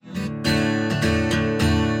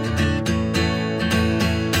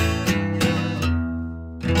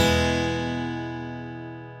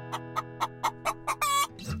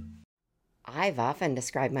I've often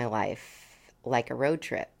described my life like a road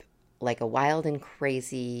trip, like a wild and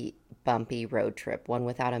crazy, bumpy road trip, one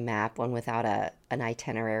without a map, one without an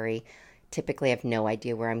itinerary. Typically, I have no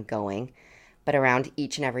idea where I'm going, but around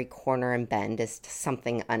each and every corner and bend is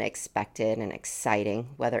something unexpected and exciting,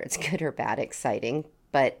 whether it's good or bad, exciting,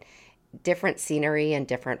 but different scenery and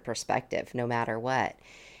different perspective, no matter what.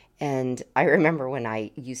 And I remember when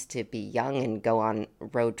I used to be young and go on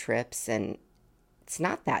road trips, and it's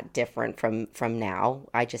not that different from now.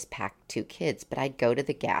 I just packed two kids, but I'd go to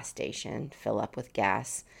the gas station, fill up with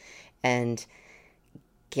gas, and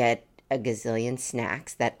get a gazillion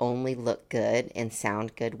snacks that only look good and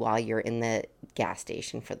sound good while you're in the gas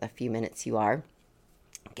station for the few minutes you are.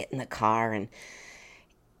 Get in the car, and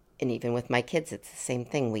even with my kids, it's the same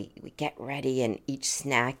thing. We get ready, and each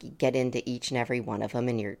snack, you get into each and every one of them,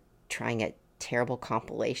 and you're trying a terrible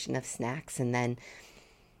compilation of snacks, and then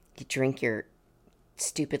you drink your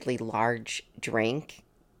stupidly large drink.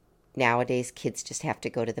 Nowadays, kids just have to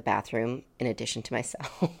go to the bathroom in addition to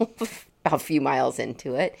myself, a few miles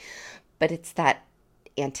into it. But it's that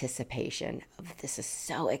anticipation of this is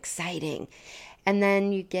so exciting. And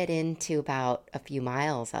then you get into about a few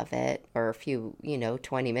miles of it, or a few,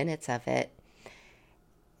 20 minutes of it,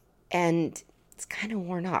 and it's kind of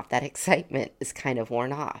worn off. That excitement is kind of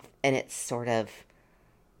worn off. And it's sort of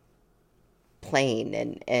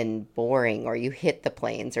plain and boring, or you hit the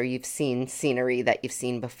plains, or you've seen scenery that you've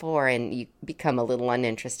seen before, and you become a little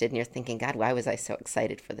uninterested, and you're thinking, God, why was I so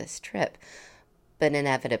excited for this trip? But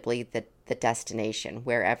inevitably, the destination,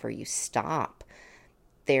 wherever you stop,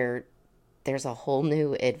 there there's a whole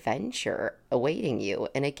new adventure awaiting you.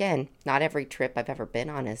 And again, not every trip I've ever been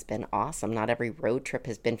on has been awesome. Not every road trip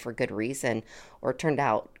has been for good reason or turned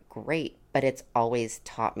out great, but it's always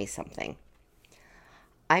taught me something.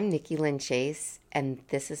 I'm Nikki Lynn Chase, and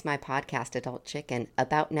this is my podcast, Adult Chicken,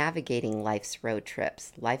 about navigating life's road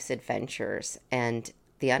trips, life's adventures, and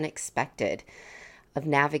the unexpected of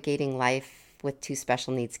navigating life with two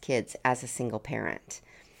special needs kids as a single parent.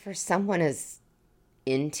 For someone as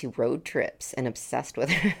into road trips and obsessed with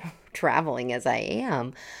traveling as I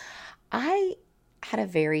am, I had a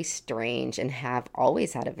very strange and have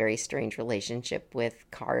always had a very strange relationship with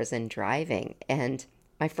cars and driving. And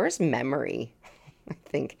my first memory, I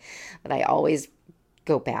think, that I always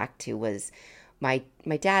go back to was my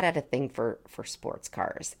dad had a thing for sports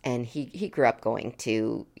cars, and he grew up going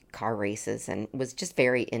to car races and was just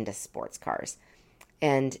very into sports cars.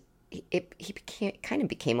 And he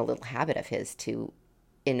became a little habit of his to,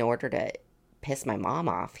 in order to piss my mom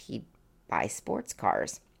off, he'd buy sports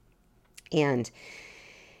cars. And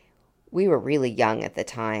we were really young at the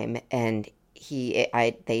time, and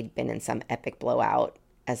they'd been in some epic blowout,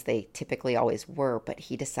 as they typically always were, but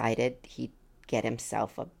he decided he'd get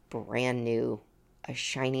himself a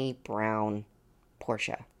shiny brown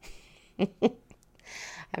Porsche. I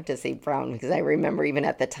have to say brown because I remember even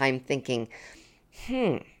at the time thinking,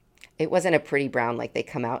 it wasn't a pretty brown like they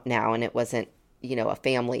come out now, and it wasn't, a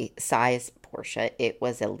family size Porsche. It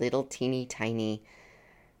was a little teeny tiny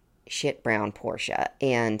shit brown Porsche,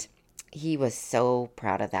 and he was so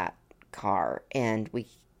proud of that car. And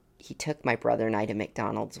he took my brother and I to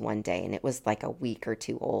McDonald's one day, and it was like a week or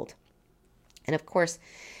two old. And of course,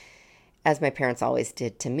 as my parents always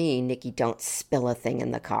did to me, Nikki, don't spill a thing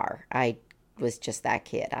in the car. I was just that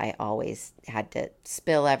kid. I always had to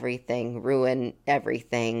spill everything, ruin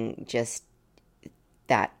everything, just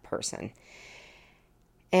that person.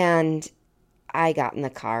 And I got in the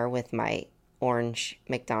car with my orange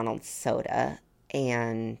McDonald's soda,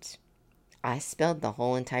 and I spilled the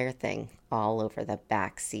whole entire thing all over the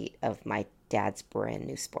back seat of my dad's brand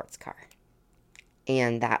new sports car.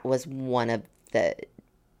 And that was one of the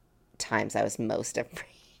times I was most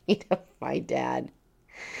afraid of my dad.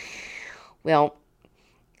 Well,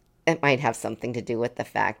 it might have something to do with the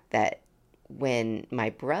fact that when my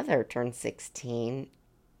brother turned 16,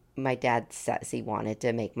 my dad says he wanted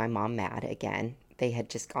to make my mom mad again. They had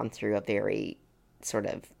just gone through a very sort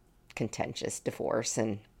of contentious divorce,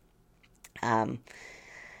 and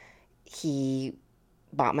he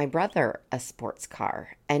bought my brother a sports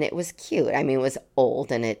car, and it was cute. I mean, it was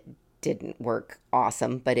old and it didn't work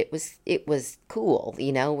awesome, but it was cool,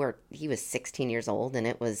 where he was 16 years old, and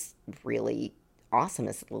it was really awesome.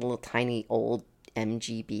 It's a little tiny old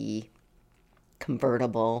MGB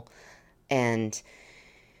convertible. And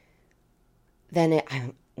then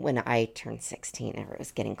when I turned 16, and it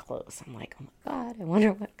was getting close, I'm like, oh my God, I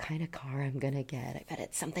wonder what kind of car I'm going to get. I bet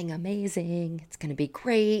it's something amazing. It's going to be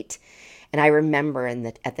great. And I remember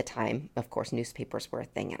at the time, of course, newspapers were a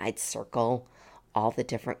thing, and I'd circle all the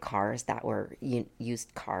different cars that were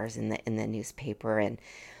used cars in the newspaper. And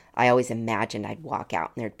I always imagined I'd walk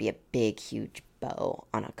out and there'd be a big, huge bow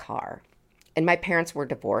on a car. And my parents were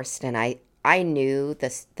divorced, and I knew the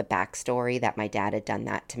backstory that my dad had done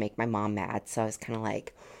that to make my mom mad. So I was kind of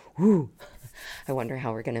like, "Ooh, I wonder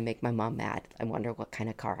how we're gonna make my mom mad. I wonder what kind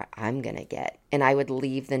of car I'm gonna get." And I would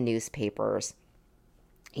leave the newspapers,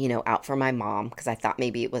 out for my mom because I thought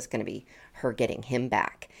maybe it was gonna be her getting him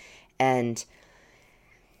back. And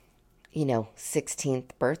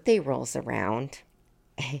 16th birthday rolls around,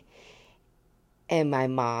 and my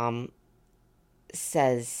mom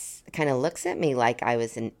kind of looks at me like I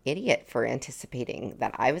was an idiot for anticipating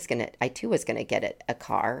that I too was gonna get a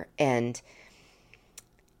car. And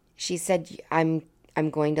she said, I'm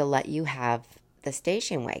going to let you have the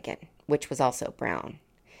station wagon, which was also brown.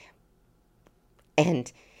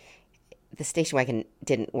 And the station wagon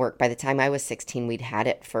didn't work. By the time I was 16, we'd had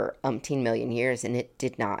it for umpteen million years, and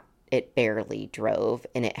it barely drove,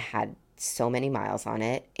 and it had so many miles on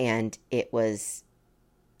it, and it was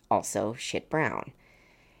also shit brown.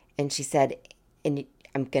 And she said, and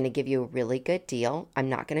I'm going to give you a really good deal. I'm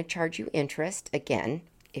not going to charge you interest. Again,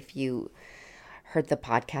 if you heard the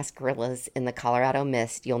podcast Gorillas in the Colorado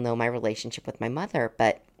Mist, you'll know my relationship with my mother,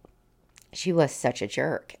 but she was such a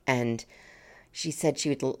jerk. And she said she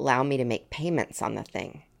would allow me to make payments on the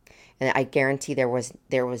thing. And I guarantee there was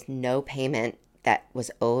no payment that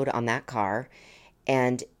was owed on that car.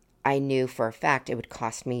 And I knew for a fact it would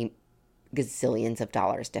cost me gazillions of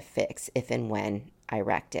dollars to fix if and when I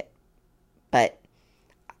wrecked it. But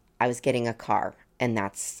I was getting a car, and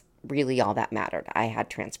that's really all that mattered. I had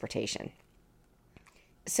transportation.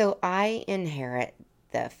 So I inherit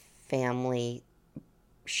the family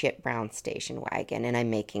shit brown station wagon, and I'm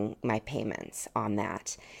making my payments on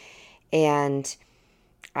that. And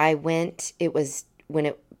it was when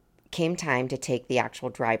it came time to take the actual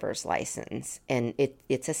driver's license, and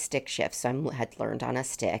it's a stick shift, so I had learned on a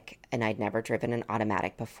stick, and I'd never driven an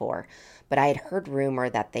automatic before. But I had heard rumor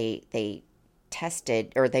that they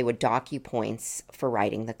tested, or they would dock you points for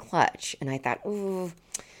riding the clutch. And I thought, ooh,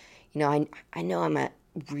 I know I'm a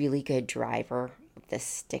really good driver with this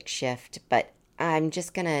stick shift, but I'm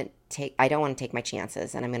just going to I don't want to take my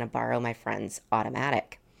chances, and I'm going to borrow my friend's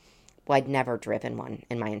automatic. Well, I'd never driven one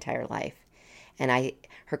in my entire life. And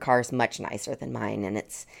her car is much nicer than mine, and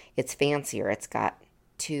it's fancier. It's got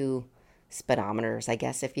 2 speedometers, I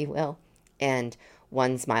guess, if you will, and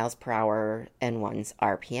one's miles per hour and one's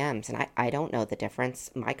RPMs. And I don't know the difference.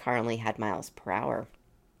 My car only had miles per hour.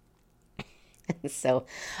 And so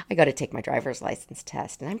I go to take my driver's license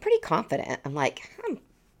test, and I'm pretty confident. I'm like, I'm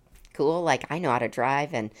cool. Like, I know how to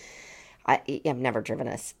drive, and I've never driven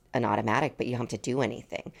an automatic, but you don't have to do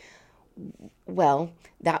anything. Well,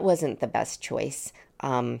 that wasn't the best choice.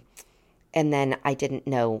 And then I didn't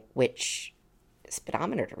know which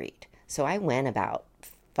speedometer to read. So I went about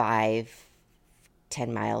 5-10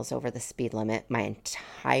 miles over the speed limit my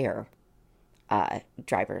entire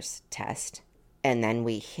driver's test. And then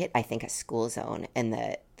we hit, I think, a school zone. And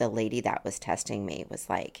the lady that was testing me was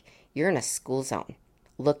like, "You're in a school zone.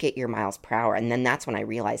 Look at your miles per hour." And then that's when I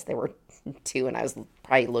realized there were 2, and I was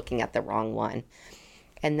probably looking at the wrong one.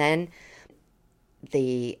 And then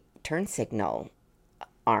the turn signal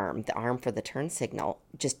the arm for the turn signal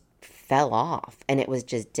just fell off, and it was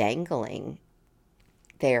just dangling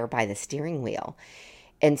there by the steering wheel.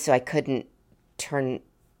 And so I couldn't turn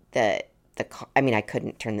I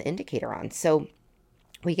couldn't turn the indicator on. So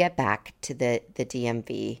we get back to the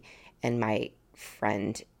DMV, and my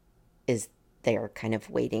friend is there kind of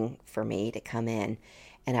waiting for me to come in.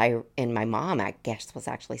 And my mom, I guess, was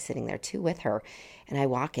actually sitting there too with her. And I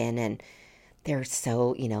walk in, and they're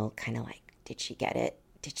so, kind of like, "Did she get it?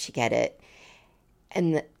 Did she get it?"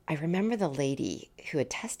 And I remember the lady who had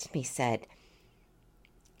tested me said,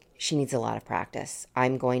 "She needs a lot of practice.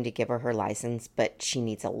 I'm going to give her license, but she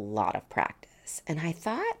needs a lot of practice." And I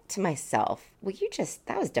thought to myself, well,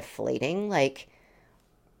 that was deflating. Like,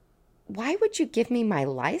 why would you give me my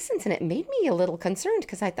license? And it made me a little concerned,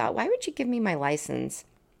 because I thought, why would you give me my license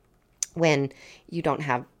when you don't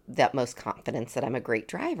have the most confidence that I'm a great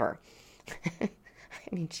driver? I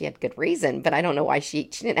mean, she had good reason, but I don't know why she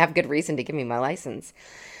didn't have good reason to give me my license.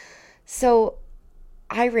 So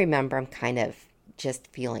I remember I'm kind of just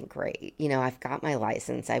feeling great. I've got my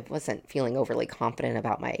license. I wasn't feeling overly confident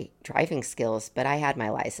about my driving skills, but I had my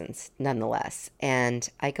license nonetheless. And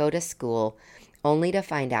I go to school only to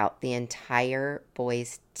find out the entire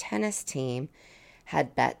boys' tennis team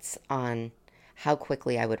had bets on how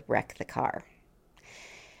quickly I would wreck the car.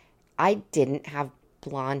 I didn't have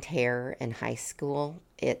blonde hair in high school.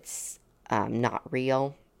 It's not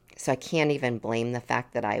real. So I can't even blame the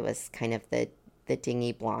fact that I was kind of the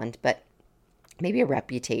dingy blonde. But maybe a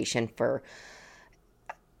reputation for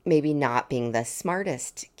maybe not being the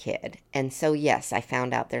smartest kid. And so, yes, I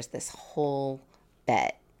found out there's this whole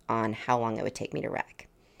bet on how long it would take me to wreck.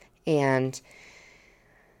 And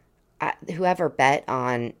whoever bet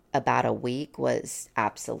on about a week was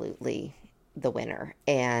absolutely the winner.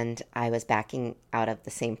 And I was backing out of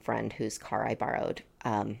the same friend whose car I borrowed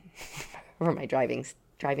for my driving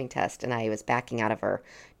test, and I was backing out of her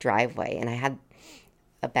driveway, and I had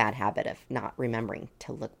a bad habit of not remembering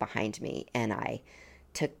to look behind me, and I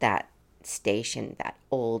took that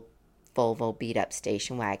old Volvo beat up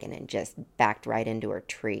station wagon and just backed right into her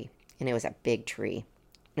tree. And it was a big tree.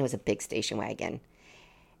 It was a big station wagon.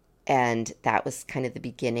 And that was kind of the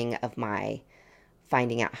beginning of my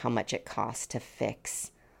finding out how much it costs to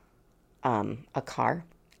fix a car.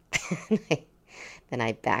 Then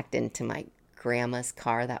I backed into my grandma's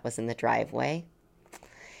car that was in the driveway.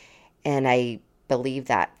 And I believe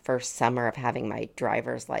that first summer of having my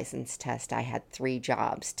driver's license test, I had 3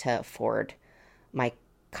 jobs to afford my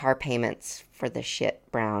car payments for the shit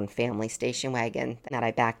brown family station wagon that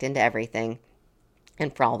I backed into everything,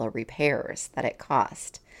 and for all the repairs that it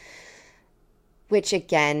cost. Which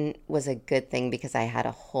again was a good thing because I had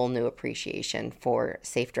a whole new appreciation for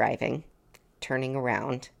safe driving, turning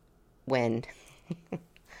around when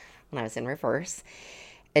I was in reverse,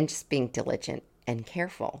 and just being diligent and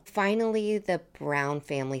careful. Finally, the brown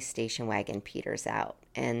family station wagon peters out,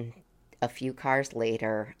 and a few cars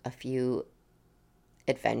later, a few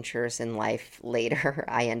adventures in life later,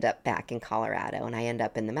 I end up back in Colorado, and I end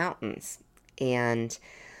up in the mountains. And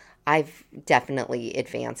I've definitely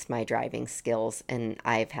advanced my driving skills, and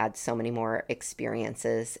I've had so many more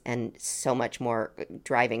experiences and so much more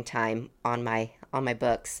driving time on my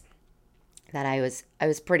books that I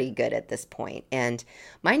was pretty good at this point. And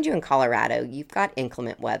mind you, in Colorado, you've got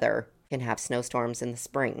inclement weather. You can have snowstorms in the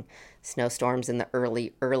spring, snowstorms in the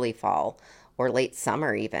early fall or late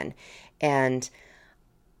summer even. And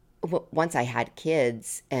once I had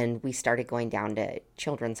kids and we started going down to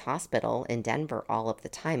Children's Hospital in Denver all of the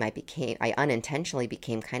time, I unintentionally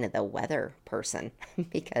became kind of the weather person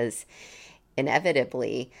because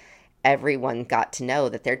inevitably everyone got to know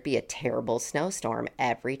that there'd be a terrible snowstorm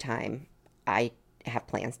every time I have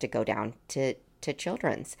plans to go down to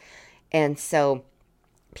Children's. And so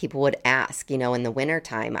people would ask, in the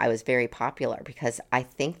wintertime, I was very popular because I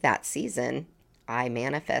think that season I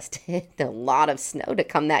manifested a lot of snow to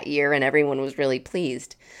come that year, and everyone was really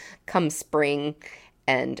pleased. Come spring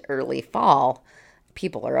and early fall,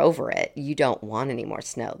 people are over it. You don't want any more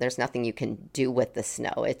snow. There's nothing you can do with the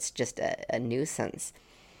snow. It's just a nuisance.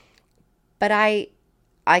 But I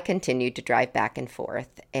continued to drive back and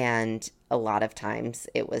forth, and a lot of times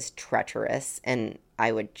it was treacherous, and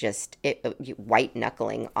I would just white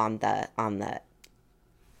knuckling on the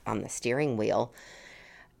steering wheel.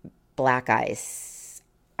 Black ice,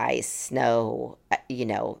 snow,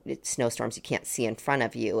 snowstorms you can't see in front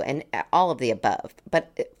of you, and all of the above.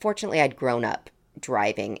 But fortunately, I'd grown up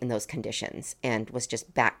driving in those conditions and was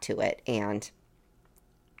just back to it. And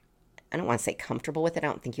I don't want to say comfortable with it. I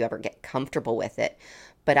don't think you ever get comfortable with it,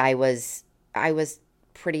 but I was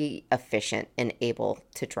pretty efficient and able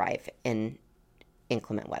to drive in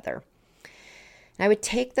inclement weather. And I would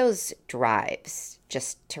take those drives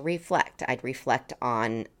just to reflect. I'd reflect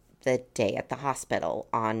on the day at the hospital,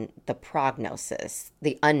 on the prognosis,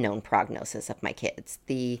 the unknown prognosis of my kids,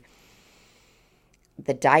 the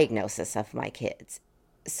diagnosis of my kids.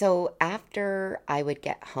 So after I would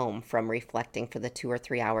get home from reflecting for the 2 or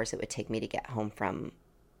 3 hours it would take me to get home from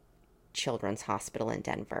Children's Hospital in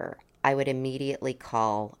Denver, I would immediately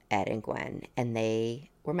call Ed and Gwen, and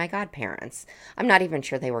they were my godparents. I'm not even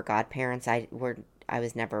sure they were godparents. I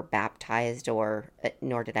was never baptized,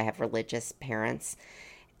 nor did I have religious parents.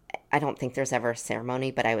 I don't think there's ever a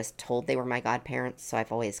ceremony, but I was told they were my godparents, so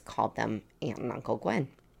I've always called them Aunt and Uncle Gwen.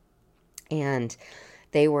 And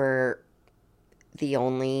they were the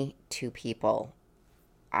only 2 people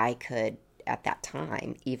I could, at that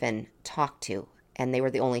time, even talk to. And they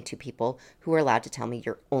were the only 2 people who were allowed to tell me,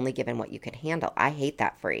 you're only given what you could handle. I hate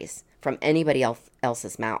that phrase from anybody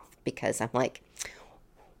else's mouth, because I'm like,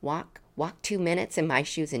 walk 2 minutes in my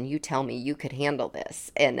shoes and you tell me you could handle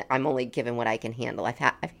this. And I'm only given what I can handle.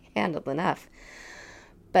 I've handled enough.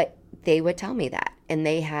 But they would tell me that. And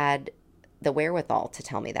they had the wherewithal to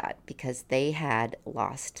tell me that because they had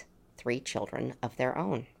lost 3 children of their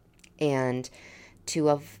own. And 2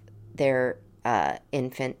 of their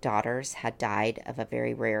infant daughters had died of a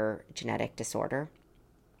very rare genetic disorder.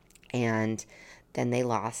 And then they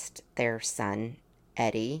lost their son,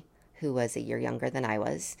 Eddie, who was a year younger than I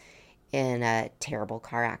was, in a terrible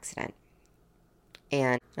car accident.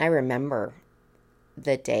 And I remember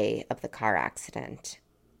the day of the car accident.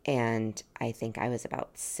 And I think I was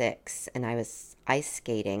about 6, and I was ice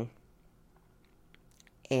skating.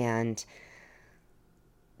 And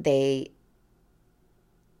they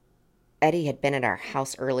Eddie had been at our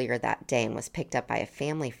house earlier that day and was picked up by a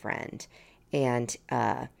family friend. And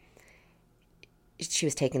she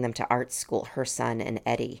was taking them to art school, her son and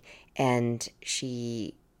Eddie. And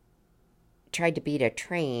she tried to beat a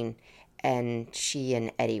train, and she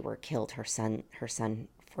and Eddie were killed. Her son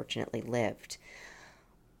fortunately lived.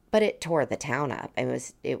 But it tore the town up.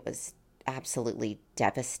 It was absolutely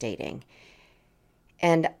devastating.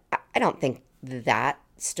 And I don't think that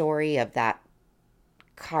story of that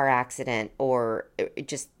car accident, or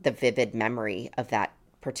just the vivid memory of that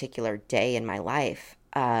particular day in my life,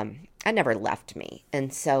 I never left me.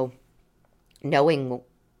 And so knowing,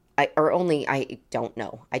 I don't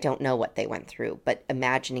know. I don't know what they went through, but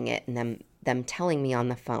imagining it and them telling me on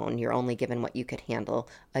the phone, you're only given what you could handle.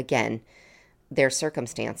 Again, their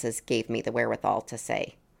circumstances gave me the wherewithal to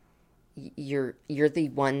say, you're the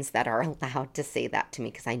ones that are allowed to say that to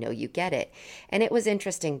me because I know you get it. And it was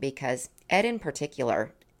interesting because Ed in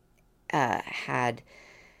particular had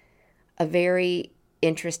a very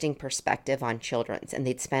interesting perspective on children's, and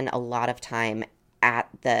they'd spend a lot of time at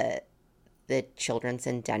the children's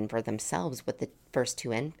in Denver themselves with the first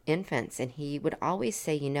two infants. And he would always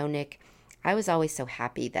say, Nick, I was always so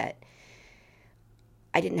happy that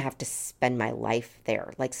I didn't have to spend my life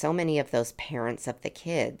there. Like so many of those parents of the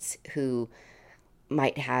kids who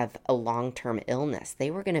might have a long-term illness,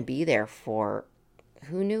 they were going to be there for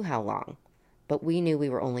who knew how long, but we knew we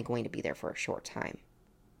were only going to be there for a short time.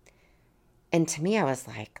 And to me, I was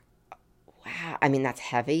like, wow, I mean, that's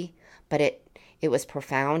heavy, but it was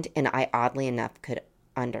profound, and I oddly enough could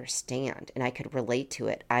understand and I could relate to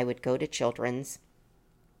it. I would go to children's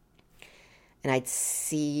and I'd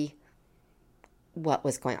see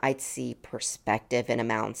I'd see perspective in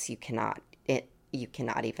amounts you cannot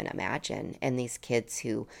even imagine. And these kids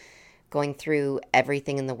who going through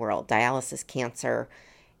everything in the world, dialysis, cancer,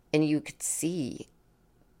 and you could see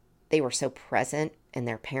they were so present, and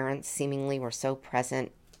their parents seemingly were so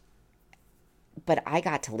present. But I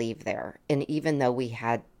got to leave there. And even though we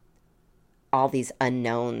had all these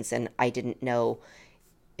unknowns and I didn't know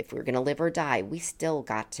if we were going to live or die, we still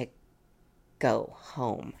got to go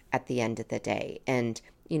home at the end of the day. And,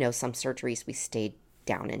 some surgeries we stayed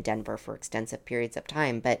down in Denver for extensive periods of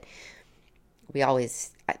time, but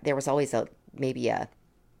there was always maybe a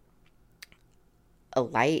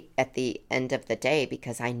light at the end of the day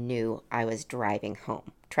because I knew I was driving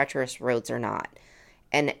home, treacherous roads or not.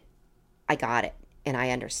 And I got it. And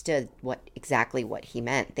I understood exactly what he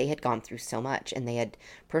meant. They had gone through so much and they had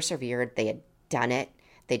persevered. They had done it.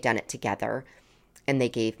 They'd done it together. And they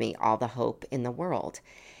gave me all the hope in the world.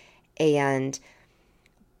 And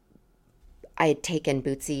I had taken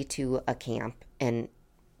Bootsy to a camp, and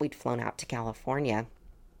we'd flown out to California.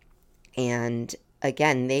 And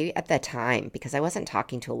again, they, at the time, because I wasn't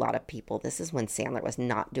talking to a lot of people, this is when Sandler was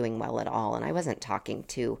not doing well at all, and I wasn't talking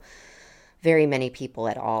to very many people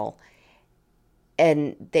at all.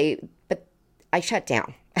 But I shut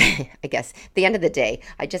down, I guess. At the end of the day,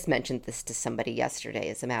 I just mentioned this to somebody yesterday,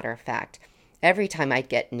 as a matter of fact. Every time I'd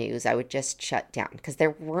get news, I would just shut down because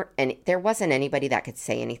there wasn't anybody that could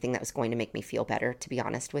say anything that was going to make me feel better, to be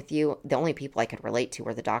honest with you. The only people I could relate to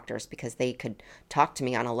were the doctors because they could talk to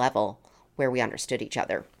me on a level where we understood each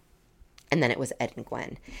other. And then it was Ed and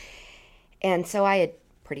Gwen. And so I had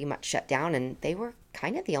pretty much shut down, and they were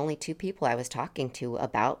kind of the only two people I was talking to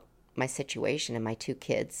about my situation and my two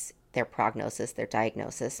kids, their prognosis, their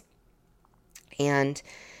diagnosis. And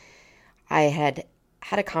I had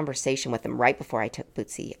a conversation with them right before I took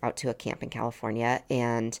Bootsy out to a camp in California.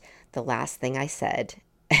 And the last thing I said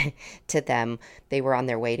to them, they were on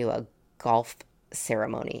their way to a golf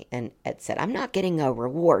ceremony. And Ed said, I'm not getting a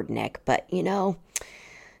reward, Nick, but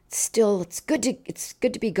still, it's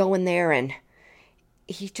good to be going there. And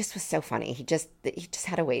he just was so funny. He just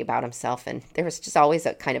had a way about himself. And there was just always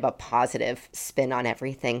a kind of a positive spin on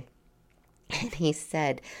everything. And he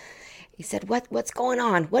said, what's going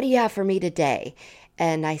on? What do you have for me today?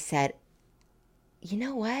 And I said, you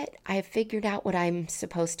know what? I've figured out what I'm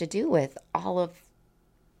supposed to do with all of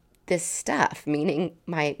this stuff, meaning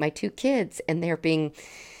my two kids and there being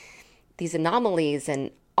these anomalies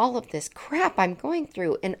and all of this crap I'm going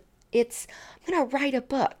through. And I'm going to write a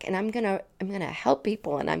book, and I'm going to help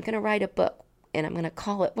people, and I'm going to write a book, and I'm going to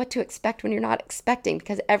call it What to Expect When You're Not Expecting,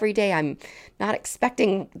 because every day I'm not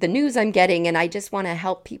expecting the news I'm getting, and I just want to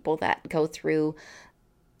help people that go through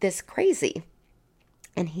this crazy.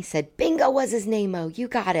 And he said, Bingo was his name-o. You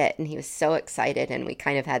got it. And he was so excited. And we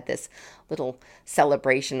kind of had this little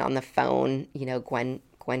celebration on the phone. You know, Gwen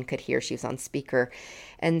could hear, she was on speaker.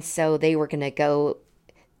 And so they were going to go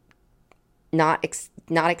not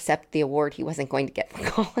accept the award he wasn't going to get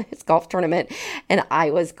for his golf tournament. And I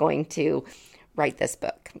was going to write this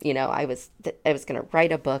book. You know, I was going to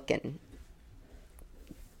write a book and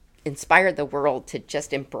inspire the world to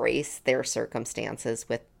just embrace their circumstances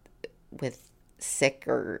with sick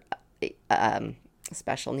or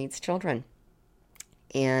special needs children.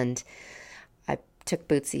 And I took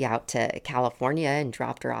Bootsy out to California and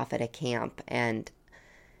dropped her off at a camp. And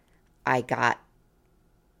I got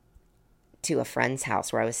to a friend's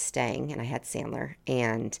house where I was staying, and I had Sandler,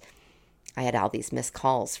 and I had all these missed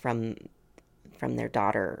calls from their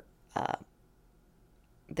daughter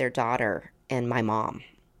and my mom.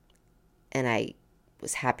 And I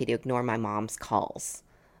was happy to ignore my mom's calls,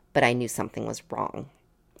 but I knew something was wrong.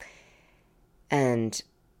 And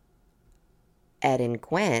Ed and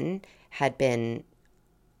Gwen had been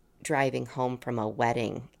driving home from a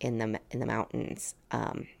wedding in the mountains,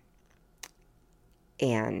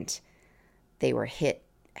 and they were hit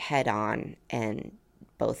head on and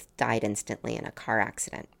both died instantly in a car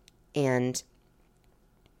accident. And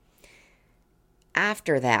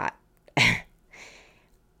after that,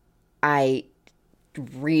 I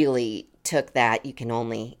really took that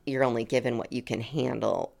you're only given what you can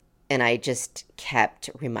handle. And I just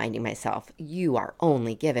kept reminding myself, you are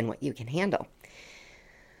only given what you can handle.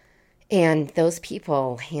 And those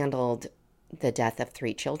people handled the death of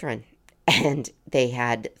 3 children. And they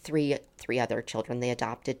had three other children. They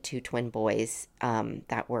adopted 2 twin boys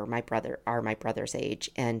that were my brother's age,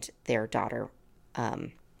 and their daughter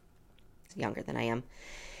is younger than I am.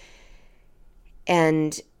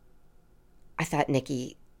 And I thought,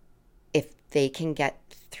 Nikki, if they can get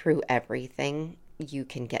through everything, you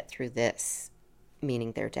can get through this,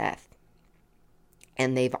 meaning their death.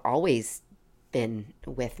 And they've always been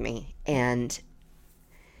with me. And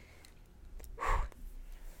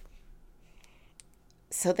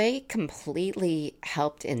so they completely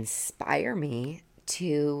helped inspire me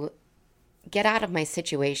to get out of my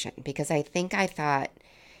situation, because I think I thought,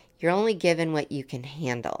 you're only given what you can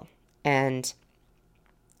handle. And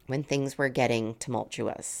when things were getting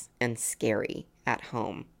tumultuous and scary at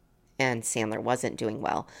home and Sandler wasn't doing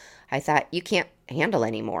well, I thought, you can't handle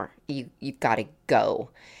anymore. You've got to go.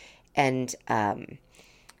 And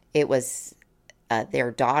it was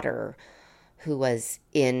their daughter who was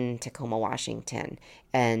in Tacoma, Washington,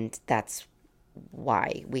 and that's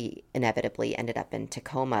why we inevitably ended up in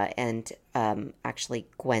Tacoma. And actually,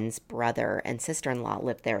 Gwen's brother and sister-in-law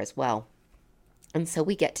lived there as well. And so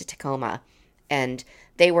we get to Tacoma, and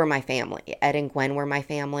they were my family. Ed and Gwen were my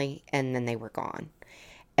family, and then they were gone.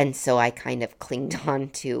 And so I kind of clinged on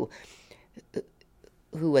to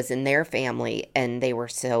who was in their family, and they were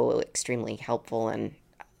so extremely helpful, and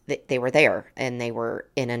they were there, and they were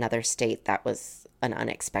in another state that was an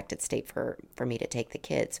unexpected state for me to take the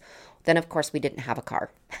kids. Then, of course, we didn't have a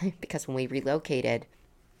car because when we relocated,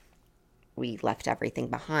 we left everything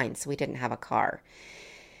behind, so we didn't have a car.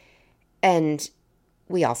 And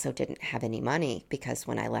we also didn't have any money, because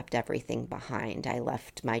when I left everything behind, I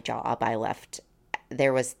left my job,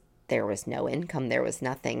 there was no income, there was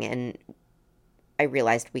nothing, and I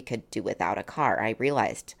realized we could do without a car. I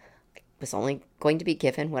realized I was only going to be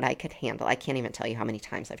given what I could handle. I can't even tell you how many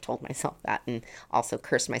times I've told myself that, and also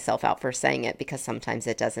cursed myself out for saying it, because sometimes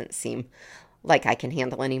it doesn't seem like I can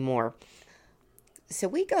handle anymore. So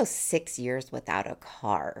we go 6 years without a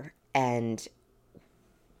car, and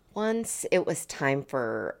once it was time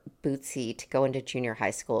for Bootsy to go into junior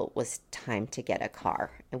high school, it was time to get a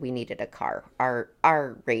car, and we needed a car.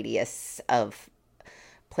 Our radius of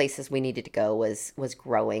places we needed to go was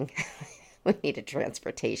growing. We needed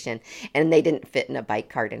transportation, and they didn't fit in a bike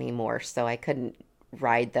cart anymore, so I couldn't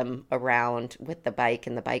ride them around with the bike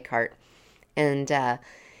and the bike cart. And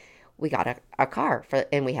we got a car,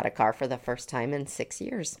 and we had a car for the first time in 6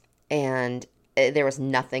 years. And there was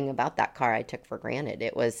nothing about that car I took for granted.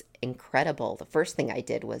 It was incredible. The first thing I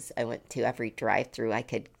did was I went to every drive-through I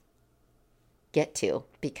could get to,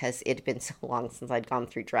 because it had been so long since I'd gone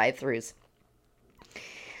through drive-throughs.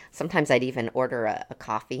 Sometimes I'd even order a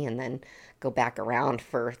coffee and then go back around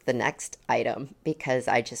for the next item, because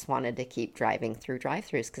I just wanted to keep driving through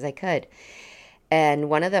drive-throughs because I could. And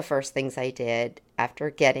one of the first things I did after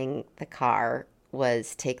getting the car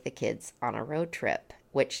was take the kids on a road trip,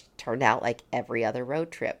 which turned out like every other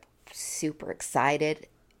road trip. Super excited,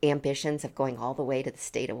 ambitions of going all the way to the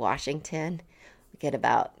state of Washington. We get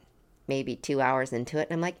about maybe 2 hours into it,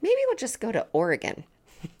 and I'm like, maybe we'll just go to Oregon.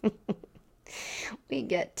 We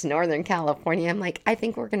get to Northern California. I'm like, I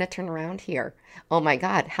think we're going to turn around here. Oh my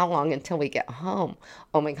God, how long until we get home?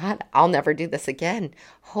 Oh my God, I'll never do this again.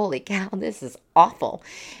 Holy cow, this is awful.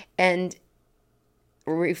 And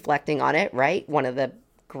reflecting on it, right? One of the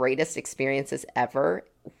greatest experiences ever.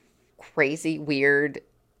 Crazy, weird.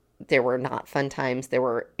 There were not fun times. There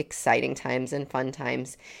were exciting times and fun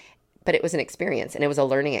times. But it was an experience and it was a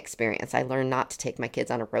learning experience. I learned not to take my kids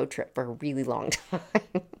on a road trip for a really long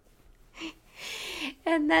time.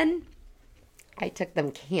 And then I took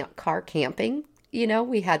them car camping.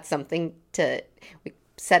 We had something we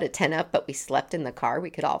set a tent up, but we slept in the car. We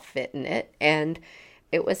could all fit in it. And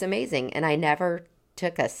it was amazing. And I never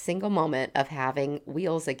took a single moment of having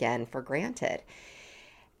wheels again for granted.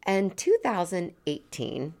 And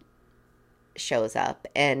 2018 shows up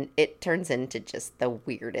and it turns into just the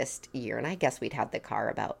weirdest year. And I guess we'd had the car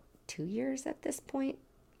about 2 years at this point.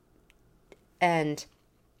 And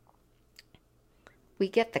we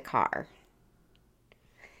get the car.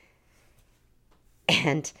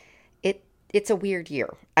 And it's a weird year.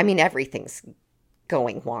 I mean, everything's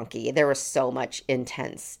going wonky. There was so much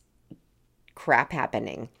intense crap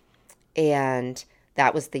happening. And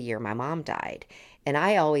that was the year my mom died. And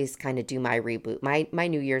I always kind of do my reboot. My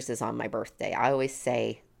New Year's is on my birthday. I always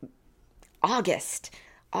say August.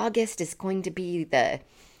 August is going to be the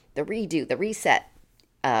redo, the reset,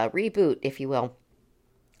 reboot, if you will.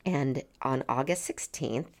 And on August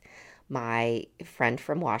 16th, my friend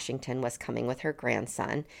from Washington was coming with her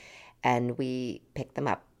grandson, and we picked them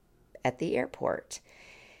up at the airport.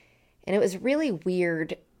 And it was a really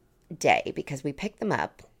weird day because we picked them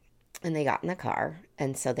up and they got in the car.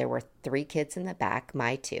 And so there were 3 kids in the back,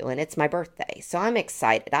 my 2, and it's my birthday. So I'm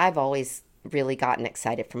excited. I've always really gotten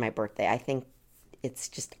excited for my birthday. I think it's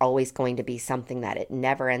just always going to be something that it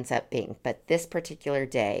never ends up being. But this particular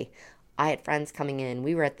day, I had friends coming in.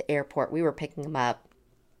 We were at the airport. We were picking them up.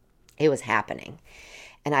 It was happening.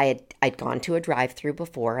 And I'd gone to a drive-through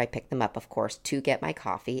before. I picked them up, of course, to get my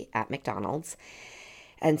coffee at McDonald's.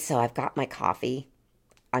 And so I've got my coffee.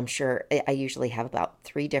 I'm sure I usually have about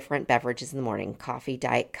 3 different beverages in the morning: coffee,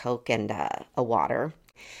 Diet Coke, and a water.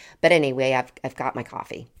 But anyway, I've got my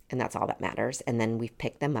coffee, and that's all that matters. And then we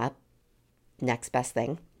picked them up. Next best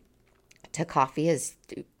thing to coffee is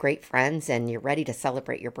great friends, and you're ready to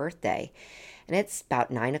celebrate your birthday. And it's about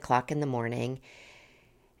 9 o'clock in the morning.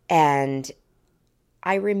 And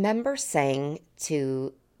I remember saying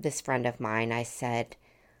to this friend of mine, I said,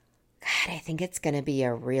 God, I think it's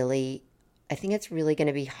really going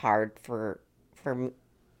to be hard for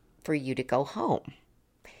you to go home.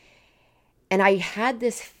 And I had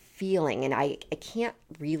this feeling, and I can't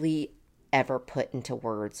really ever put into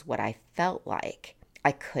words what I felt like.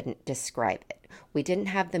 I couldn't describe it. We didn't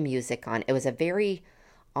have the music on. It was a very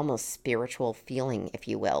almost spiritual feeling, if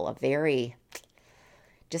you will, a very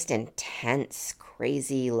just intense,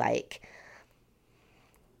 crazy, like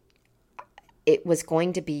it was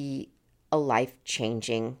going to be a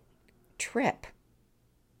life-changing trip.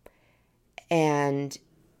 And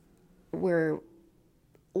we're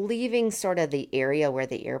leaving sort of the area where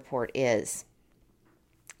the airport is.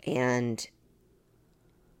 And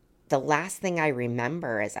the last thing I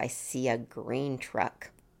remember is I see a green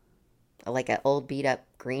truck, like an old beat up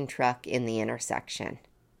green truck in the intersection.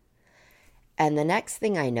 And the next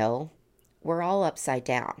thing I know, we're all upside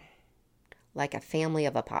down, like a family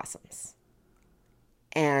of opossums.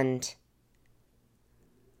 And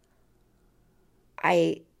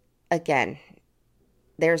again,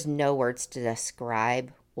 there's no words to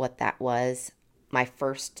describe what that was. My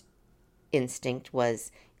first instinct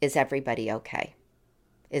was, is everybody okay?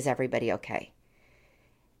 Is everybody okay?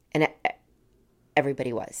 And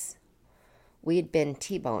everybody was. We had been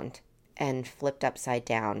T-boned and flipped upside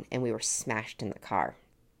down, and we were smashed in the car.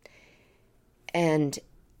 And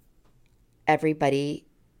everybody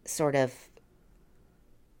sort of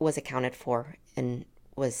was accounted for and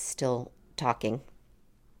was still talking.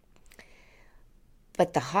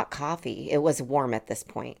 But the hot coffee, it was warm at this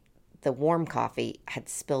point. The warm coffee had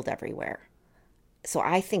spilled everywhere. So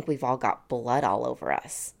I think we've all got blood all over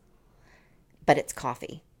us. But it's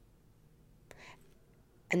coffee.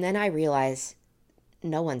 And then I realize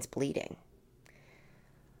no one's bleeding.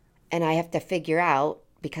 And I have to figure out,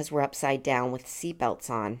 because we're upside down with seatbelts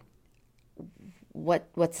on,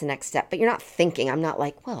 what's the next step? But you're not thinking. I'm not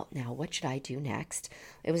like, well, now what should I do next?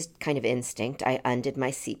 It was kind of instinct. I undid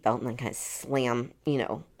my seatbelt and then kind of slam,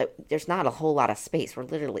 there's not a whole lot of space. We're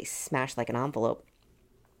literally smashed like an envelope.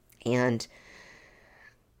 And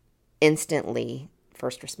instantly,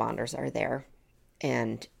 first responders are there.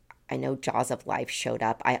 And I know Jaws of Life showed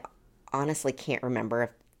up. I honestly can't remember if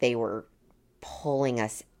they were pulling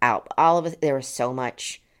us out. All of us, there was so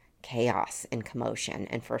much chaos and commotion,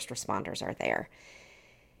 and first responders are there.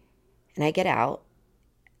 And I get out,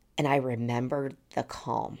 and I remember the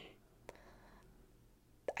calm.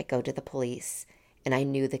 I go to the police, and I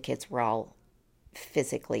knew the kids were all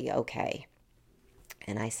physically okay.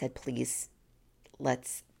 And I said, please,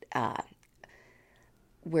 let's,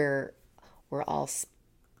 we're, we're all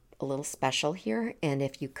a little special here. And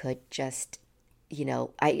if you could just,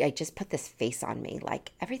 I just put this face on me,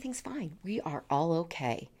 like, everything's fine. We are all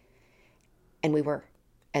okay. And we were.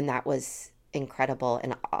 And that was incredible.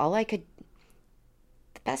 And the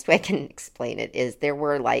best way I can explain it is there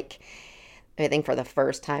were like, I think for the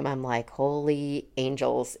first time, I'm like, holy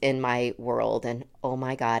angels in my world. And oh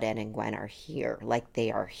my God, Ed and Gwen are here. Like,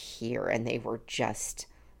 they are here. And they were just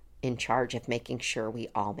in charge of making sure we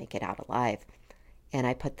all make it out alive. And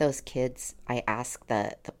I put those kids, I asked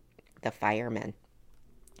the firemen,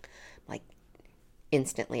 like,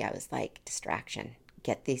 instantly, I was like, distraction.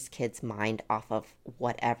 Get these kids' mind off of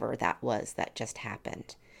whatever that was that just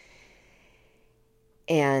happened.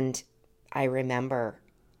 And I remember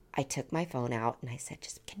I took my phone out and I said,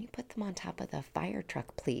 just, can you put them on top of the fire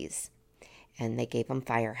truck, please? And they gave them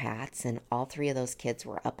fire hats, and all three of those kids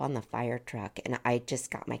were up on the fire truck. And I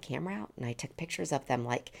just got my camera out and I took pictures of them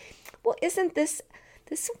like, well, isn't this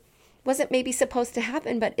wasn't maybe supposed to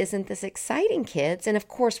happen, but isn't this exciting, kids? And of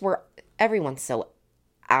course, everyone's so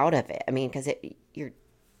out of it. I mean, because you're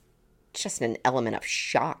just an element of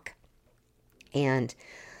shock. And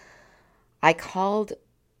I called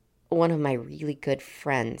one of my really good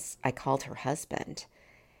friends. I called her husband.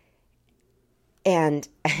 And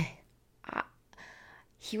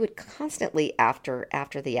he would constantly, after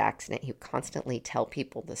the accident, he would constantly tell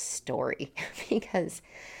people the story because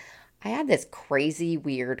I had this crazy,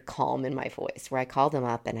 weird calm in my voice where I called him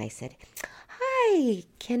up and I said, hi,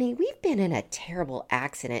 Kenny, we've been in a terrible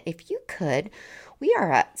accident. If you could, we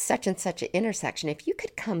are at such and such an intersection. If you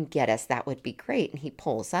could come get us, that would be great. And he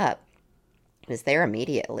pulls up. He was there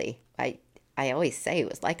immediately. I always say it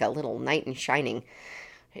was like a little knight in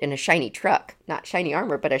a shiny truck. Not shiny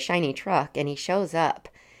armor, but a shiny truck. And he shows up.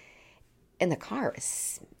 And the car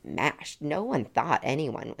is smashed. No one thought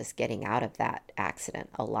anyone was getting out of that accident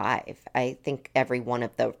alive. I think every one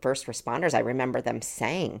of the first responders, I remember them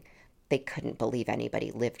saying they couldn't believe anybody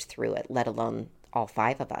lived through it, let alone all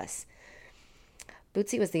five of us.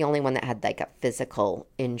 Bootsy was the only one that had like a physical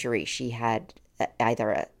injury. She had I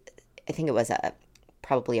think it was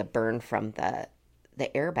probably a burn from the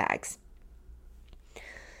airbags.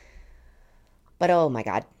 But oh my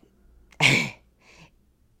God.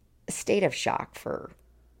 State of shock for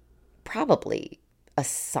probably a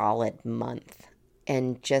solid month,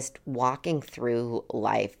 and just walking through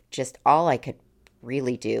life, just all I could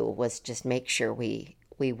really do was just make sure we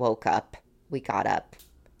woke up, we got up,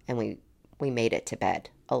 and we made it to bed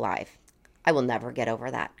alive. I will never get over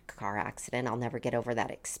that car accident. I'll never get over that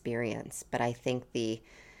experience, but I think it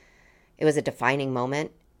was a defining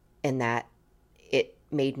moment in that it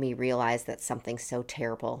made me realize that something so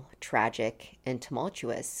terrible, tragic, and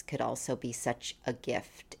tumultuous could also be such a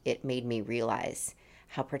gift. It made me realize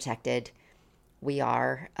how protected we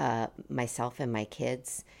are, myself and my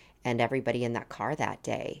kids, and everybody in that car that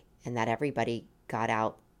day, and that everybody got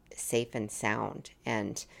out safe and sound.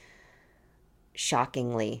 And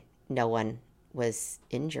shockingly, no one was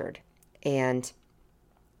injured. And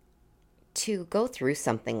to go through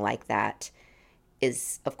something like that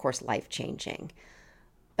is, of course, life-changing.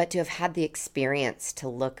 But to have had the experience to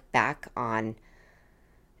look back on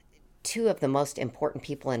two of the most important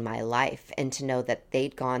people in my life and to know that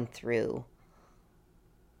they'd gone through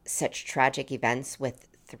such tragic events with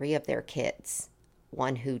three of their kids,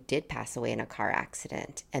 one who did pass away in a car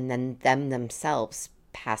accident, and then them themselves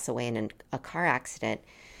pass away in a car accident.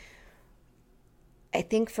 I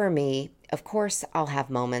think for me, of course, I'll have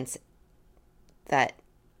moments that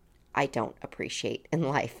I don't appreciate in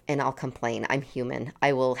life, and I'll complain. I'm human.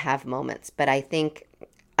 I will have moments. But I think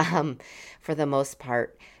for the most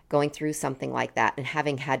part, going through something like that and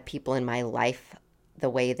having had people in my life the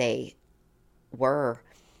way they were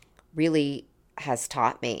really has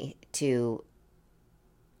taught me to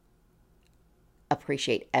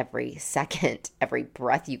appreciate every second, every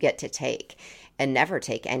breath you get to take, and never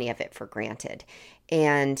take any of it for granted.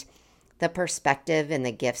 And the perspective and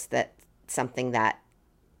the gifts that something that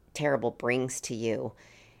terrible brings to you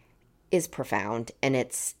is profound, and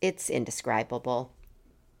it's indescribable.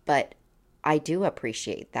 But I do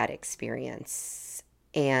appreciate that experience,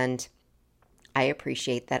 and I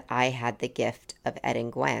appreciate that I had the gift of Ed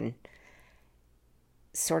and Gwen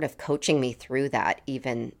sort of coaching me through that,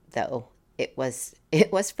 even though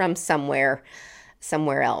It was from somewhere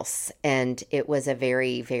else, and it was a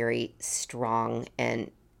very, very strong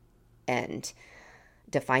and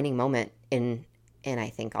defining moment in I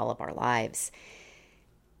think all of our lives.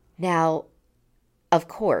 Now, of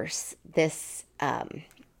course, this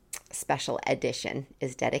special edition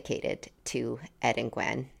is dedicated to Ed and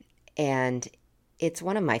Gwen, and it's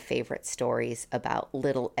one of my favorite stories about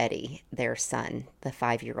little Eddie, their son, the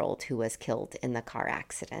 5-year-old who was killed in the car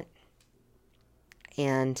accident.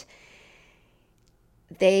 And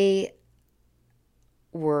they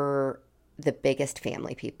were the biggest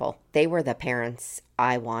family people. They were the parents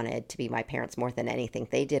I wanted to be my parents more than anything.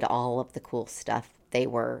 They did all of the cool stuff. They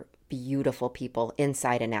were beautiful people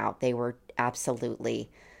inside and out. They were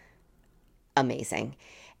absolutely amazing.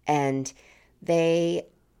 And they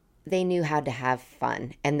knew how to have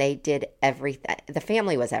fun, and they did everything. The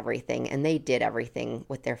family was everything, and they did everything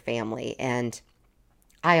with their family. And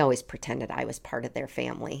I always pretended I was part of their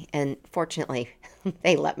family. And fortunately,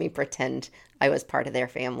 they let me pretend I was part of their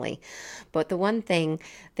family. But the one thing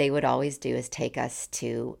they would always do is take us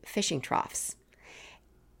to fishing troughs.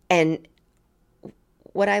 And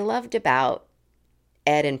what I loved about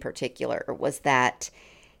Ed in particular was that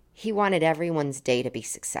he wanted everyone's day to be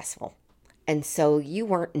successful. And so you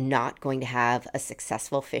weren't not going to have a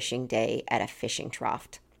successful fishing day at a fishing trough,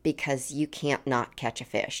 because you can't not catch a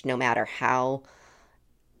fish. No matter how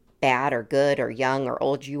bad or good or young or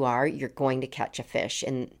old you are, you're going to catch a fish.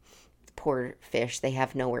 And poor fish, they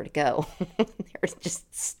have nowhere to go. They're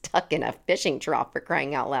just stuck in a fishing trough, for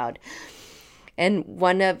crying out loud. And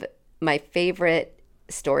one of my favorite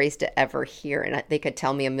stories to ever hear, and they could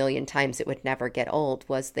tell me a million times, it would never get old,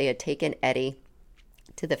 was they had taken Eddie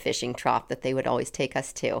to the fishing trough that they would always take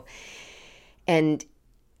us to. And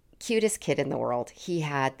cutest kid in the world, he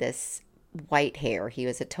had this white hair. He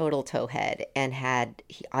was a total towhead, and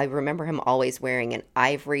I remember him always wearing an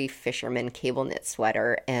ivory fisherman cable knit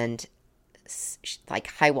sweater and like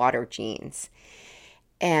high water jeans.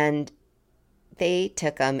 And they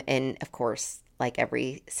took him, and of course, like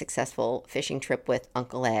every successful fishing trip with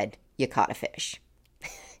Uncle Ed, you caught a fish.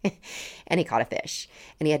 And he caught a fish,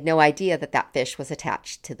 and he had no idea that that fish was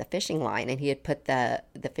attached to the fishing line, and he had put the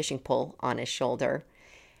fishing pole on his shoulder.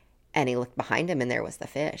 And he looked behind him, and there was the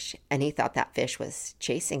fish. And he thought that fish was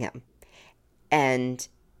chasing him. And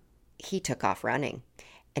he took off running.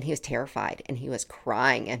 And he was terrified. And he was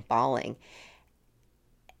crying and bawling.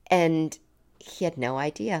 And he had no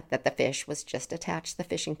idea that the fish was just attached to the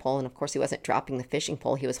fishing pole. And of course, he wasn't dropping the fishing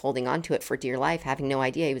pole. He was holding on to it for dear life, having no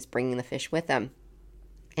idea he was bringing the fish with him.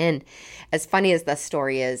 And as funny as the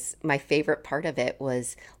story is, my favorite part of it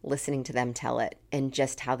was listening to them tell it and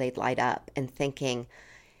just how they'd light up and thinking,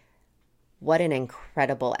 what an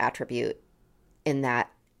incredible attribute in that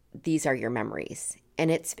these are your memories. And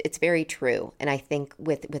it's very true. And I think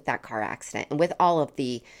with that car accident and with all of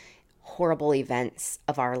the horrible events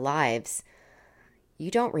of our lives, you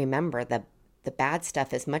don't remember the bad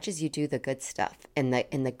stuff as much as you do the good stuff and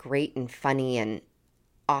the great and funny and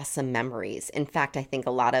awesome memories. In fact, I think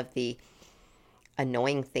a lot of the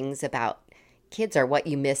annoying things about kids are what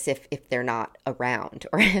you miss if they're not around,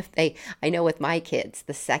 or I know with my kids,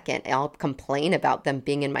 the second I'll complain about them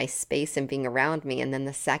being in my space and being around me, and then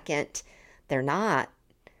the second they're not,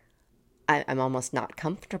 I'm almost not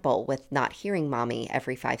comfortable with not hearing mommy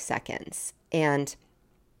every 5 seconds. And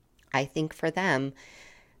I think for them,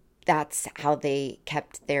 that's how they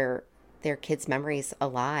kept their kids' memories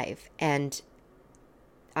alive. And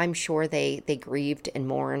I'm sure they grieved and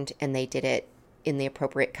mourned, and they did it in the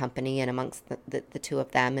appropriate company and amongst the two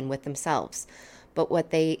of them and with themselves. But what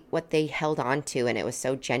they held on to, and it was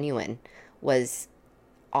so genuine, was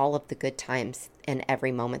all of the good times and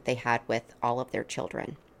every moment they had with all of their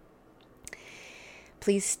children.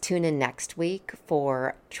 Please tune in next week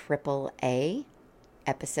for Triple A,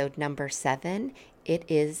 episode number 7. It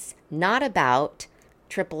is not about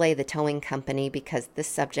AAA, the towing company, because this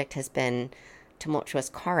subject has been tumultuous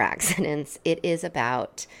car accidents. It is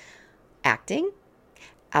about acting,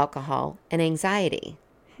 alcohol, and anxiety.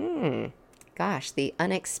 Gosh, the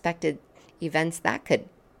unexpected events that could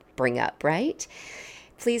bring up, right?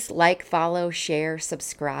 Please like, follow, share,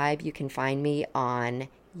 subscribe. You can find me on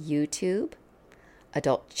YouTube,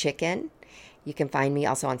 Adult Chicken. You can find me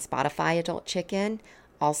also on Spotify, Adult Chicken.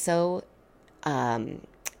 Also,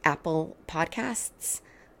 Apple Podcasts,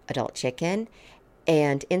 Adult Chicken.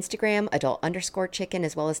 And Instagram, adult_chicken,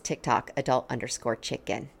 as well as TikTok,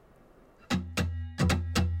 adult_chicken.